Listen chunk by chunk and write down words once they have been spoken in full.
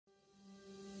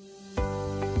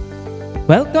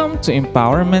Welcome to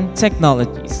Empowerment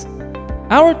Technologies.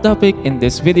 Our topic in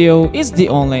this video is the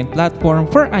online platform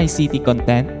for ICT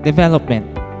content development.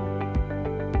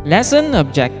 Lesson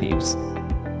objectives: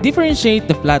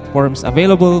 differentiate the platforms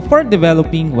available for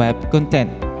developing web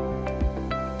content.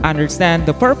 Understand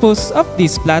the purpose of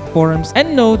these platforms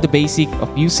and know the basic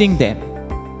of using them.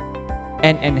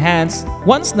 And enhance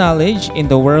one's knowledge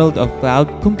in the world of cloud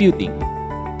computing.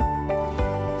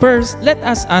 First, let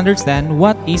us understand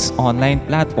what is online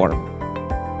platform.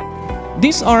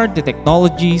 These are the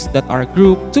technologies that are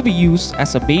grouped to be used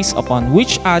as a base upon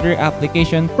which other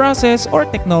application process or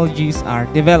technologies are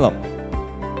developed.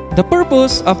 The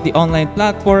purpose of the online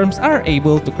platforms are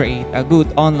able to create a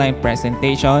good online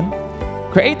presentation,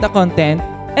 create the content,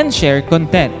 and share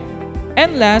content.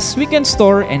 And last, we can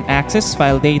store and access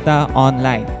file data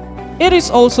online. It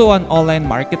is also an online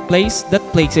marketplace that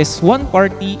places one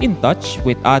party in touch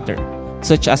with other,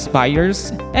 such as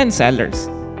buyers and sellers.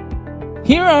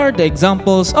 Here are the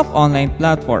examples of online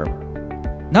platform.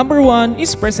 Number 1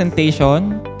 is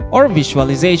presentation or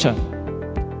visualization.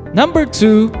 Number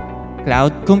 2,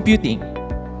 cloud computing.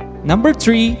 Number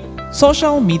 3,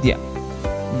 social media.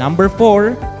 Number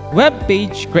 4, web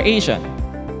page creation.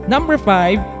 Number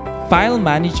 5, file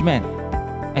management.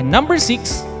 And number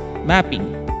 6,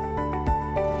 mapping.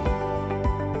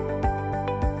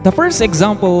 The first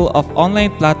example of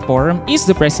online platform is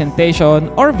the presentation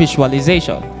or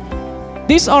visualization.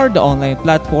 These are the online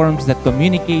platforms that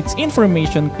communicates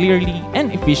information clearly and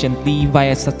efficiently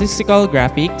via statistical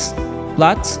graphics,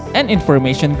 plots, and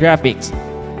information graphics.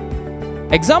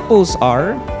 Examples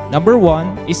are: number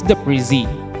 1 is the Prezi.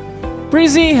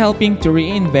 Prezi helping to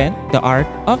reinvent the art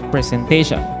of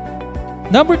presentation.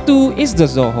 Number 2 is the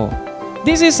Zoho.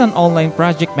 This is an online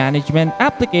project management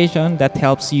application that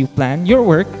helps you plan your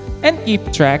work and keep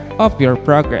track of your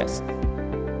progress.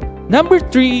 Number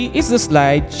 3 is the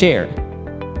SlideShare.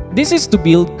 This is to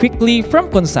build quickly from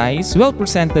concise,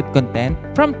 well-presented content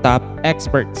from top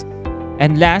experts.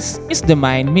 And last is the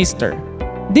MindMeister.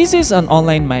 This is an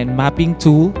online mind mapping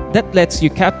tool that lets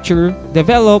you capture,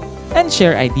 develop, and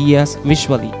share ideas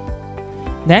visually.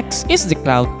 Next is the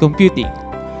cloud computing.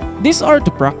 These are the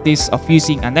practice of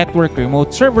using a network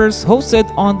remote servers hosted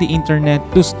on the internet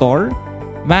to store,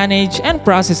 manage, and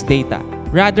process data,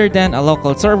 rather than a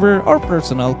local server or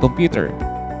personal computer.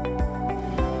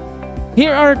 Here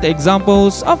are the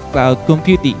examples of cloud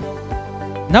computing.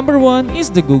 Number 1 is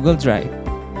the Google Drive.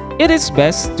 It is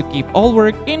best to keep all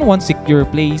work in one secure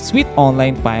place with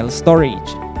online file storage.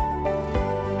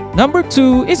 Number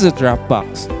 2 is the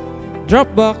Dropbox.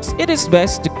 Dropbox, it is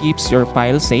best to keep your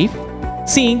files safe,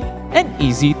 sync, and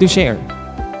easy to share.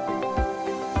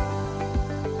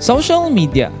 Social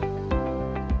media.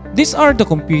 These are the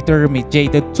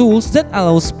computer-mediated tools that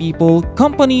allows people,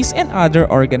 companies, and other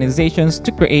organizations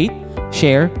to create,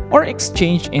 share, or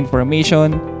exchange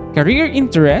information, career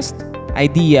interest,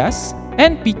 ideas,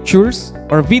 and pictures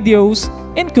or videos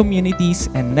in communities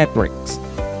and networks.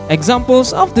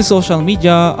 Examples of the social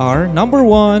media are: number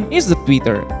 1 is the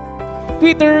Twitter.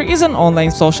 Twitter is an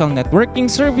online social networking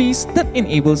service that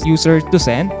enables users to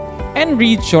send and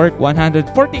read short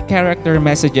 140-character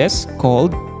messages called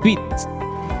tweets.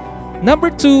 Number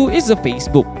 2 is the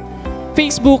Facebook.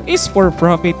 Facebook is a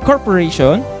for-profit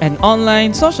corporation and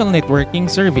online social networking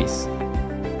service.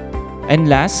 And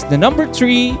last, the number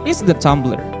 3 is the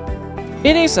Tumblr.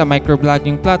 It is a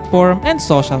microblogging platform and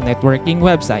social networking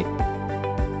website.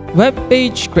 Web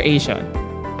page creation.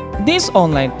 This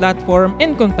online platform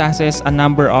encompasses a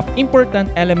number of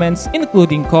important elements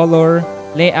including color,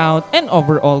 layout, and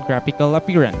overall graphical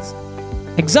appearance.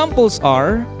 Examples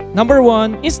are: number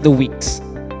 1 is the Wix.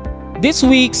 This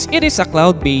Wix, it is a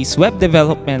cloud-based web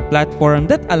development platform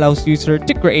that allows users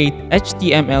to create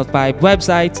HTML5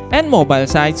 websites and mobile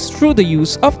sites through the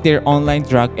use of their online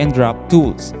drag-and-drop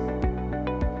tools.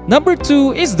 Number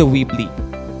 2 is the Weebly.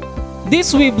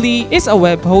 This Weebly is a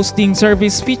web hosting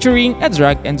service featuring a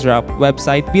drag-and-drop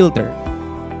website builder.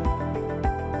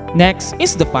 Next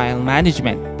is the file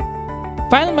management.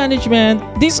 File management,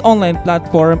 this online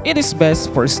platform, it is best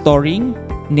for storing,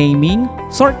 naming,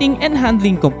 sorting, and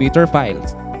handling computer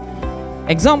files.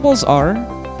 Examples are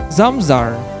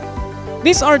Zamzar.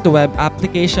 These are the web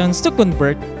applications to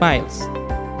convert files.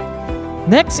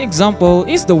 Next example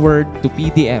is the Word to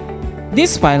PDF.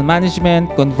 This file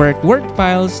management convert Word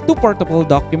files to portable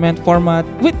document format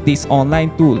with this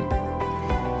online tool.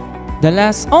 The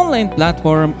last online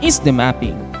platform is the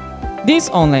mapping. This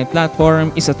online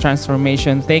platform is a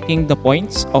transformation taking the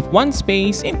points of one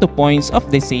space into points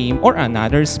of the same or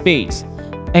another space.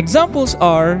 Examples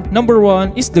are: number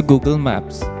 1 is the Google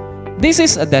Maps. This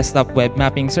is a desktop web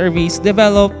mapping service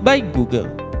developed by Google.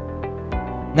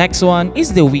 Next one is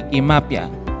the Wikimapia.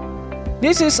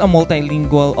 This is a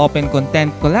multilingual open content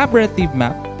collaborative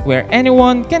map where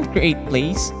anyone can create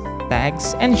plays,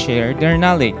 tags, and share their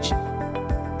knowledge.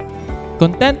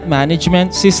 Content Management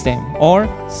System or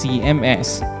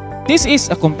CMS. This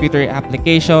is a computer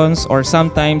applications or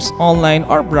sometimes online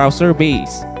or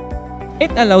browser-based. It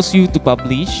allows you to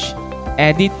publish,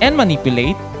 edit and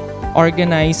manipulate,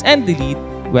 organize and delete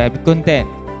web content.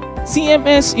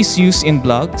 CMS is used in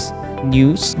blogs,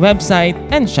 news, website,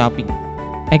 and shopping.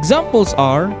 Examples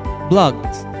are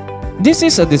blogs. This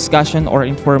is a discussion or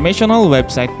informational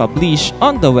website published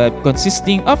on the web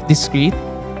consisting of discrete,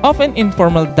 often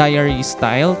informal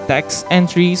diary-style text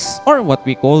entries or what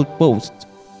we call posts.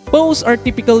 Posts are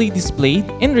typically displayed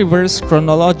in reverse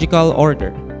chronological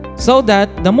order, so that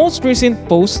the most recent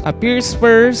post appears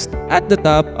first at the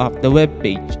top of the web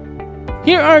page.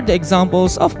 Here are the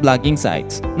examples of blogging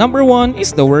sites. Number 1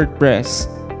 is the WordPress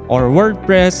or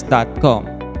WordPress.com.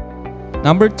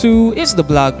 Number 2 is the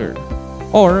Blogger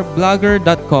or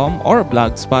Blogger.com or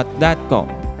Blogspot.com.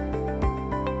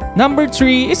 Number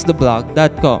 3 is the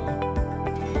Blog.com.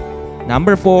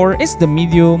 Number 4 is the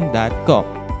Medium.com.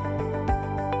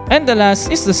 And the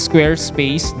last is the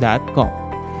Squarespace.com.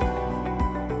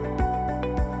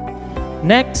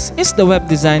 Next is the web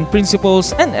design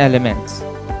principles and elements.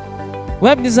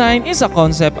 Web design is a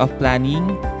concept of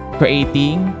planning,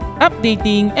 creating,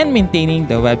 updating, and maintaining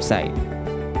the website.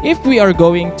 If we are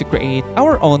going to create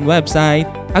our own website,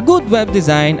 a good web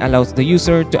design allows the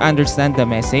user to understand the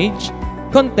message,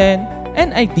 content,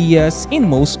 and ideas in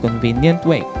most convenient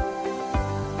way.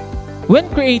 When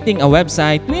creating a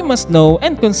website, we must know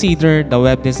and consider the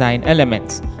web design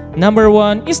elements. Number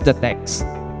 1 is the text.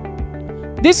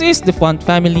 This is the font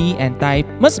family and type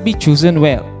must be chosen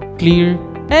well, clear,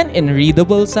 and in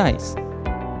readable size.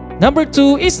 Number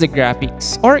 2 is the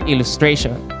graphics or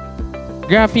illustration.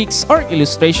 Graphics or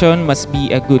illustration must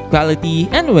be a good quality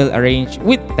and well arranged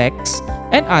with text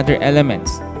and other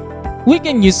elements. We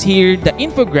can use here the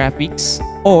infographics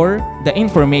or the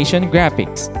information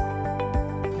graphics.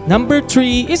 Number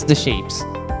 3 is the shapes.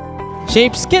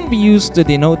 Shapes can be used to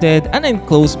denote an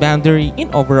enclosed boundary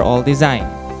in overall design.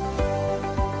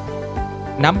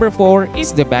 Number 4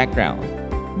 is the background.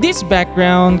 This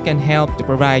background can help to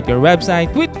provide your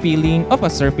website with feeling of a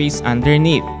surface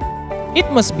underneath. It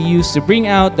must be used to bring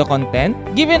out the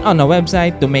content given on a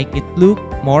website to make it look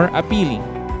more appealing.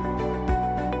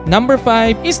 Number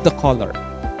 5 is the color.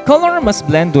 Color must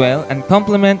blend well and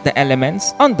complement the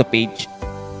elements on the page.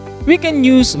 We can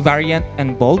use variant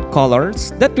and bold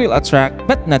colors that will attract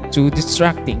but not too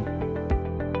distracting.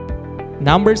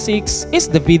 Number 6 is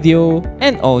the video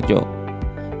and audio.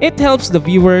 It helps the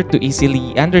viewer to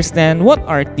easily understand what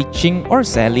are teaching or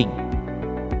selling.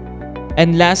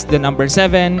 And last, the number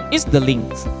 7 is the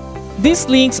links. These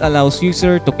links allows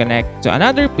user to connect to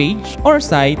another page or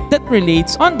site that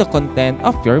relates on the content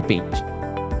of your page.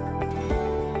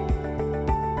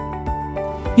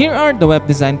 Here are the web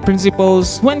design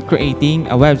principles when creating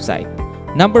a website.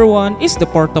 Number 1 is the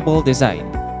portable design.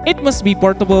 It must be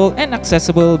portable and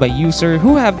accessible by users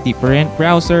who have different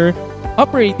browser,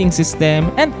 operating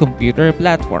system, and computer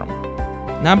platform.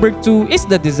 Number 2 is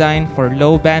the design for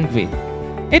low bandwidth.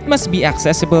 It must be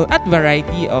accessible at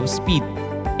variety of speed.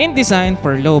 In design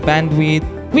for low bandwidth,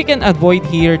 we can avoid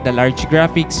here the large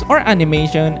graphics or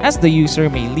animation as the user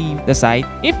may leave the site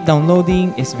if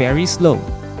downloading is very slow.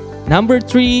 Number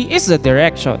 3 is the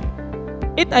direction.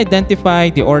 It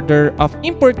identifies the order of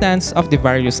importance of the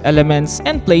various elements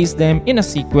and places them in a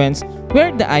sequence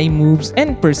where the eye moves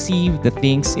and perceives the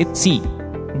things it sees.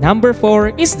 Number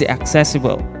 4 is the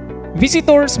accessible.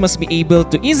 Visitors must be able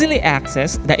to easily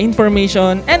access the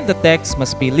information and the text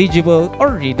must be legible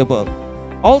or readable.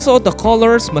 Also, the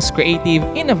colors must creative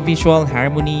in a visual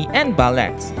harmony and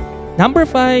balance. Number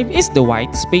 5 is the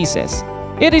white spaces.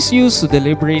 It is used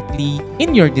deliberately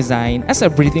in your design as a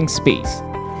breathing space.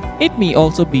 It may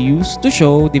also be used to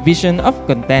show division of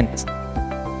content.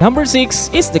 Number 6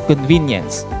 is the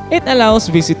convenience. It allows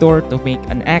visitor to make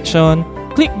an action.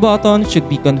 Click button should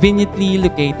be conveniently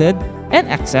located and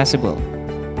accessible.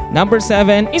 Number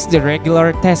 7 is the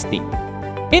regular testing.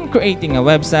 In creating a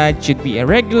website should be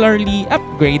regularly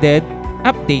upgraded,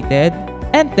 updated,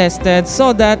 and tested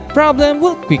so that problem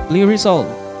will quickly resolve.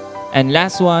 And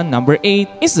last one, number 8,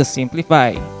 is the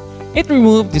simplify. It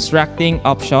removes distracting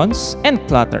options and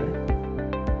clutter.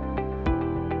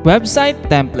 Website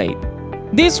template.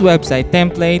 This website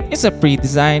template is a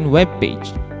pre-designed web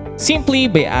page. Simply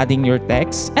by adding your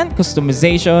text and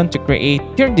customization to create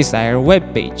your desired web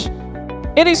page.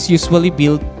 It is usually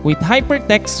built with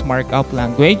hypertext markup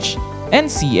language and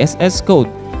CSS code.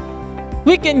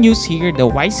 We can use here the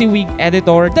WYSIWYG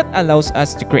editor that allows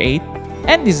us to create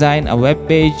and design a web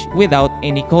page without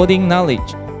any coding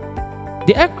knowledge.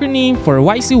 The acronym for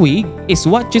WYSIWYG is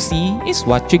what you see is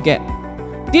what you get.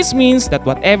 This means that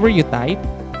whatever you type,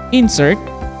 insert,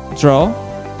 draw,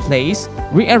 place,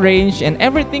 rearrange, and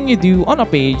everything you do on a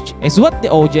page is what the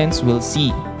audience will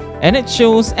see, and it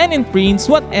shows and imprints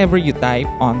whatever you type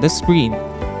on the screen.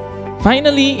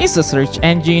 Finally is the search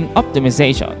engine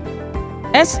optimization.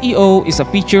 SEO is a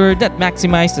feature that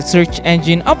maximizes the search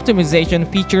engine optimization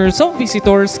feature so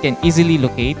visitors can easily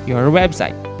locate your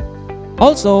website.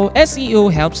 Also,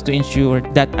 SEO helps to ensure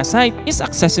that a site is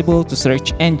accessible to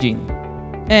search engine,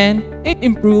 and it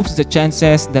improves the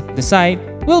chances that the site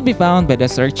will be found by the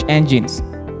search engines.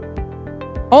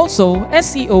 Also,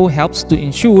 SEO helps to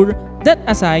ensure that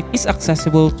a site is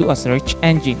accessible to a search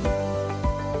engine.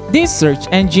 This search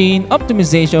engine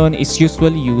optimization is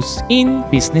usually used in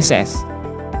businesses.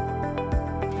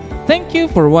 Thank you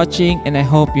for watching, and I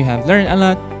hope you have learned a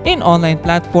lot in online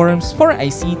platforms for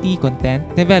ICT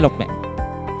content development.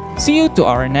 See you to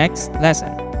our next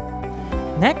lesson.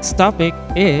 Next topic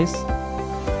is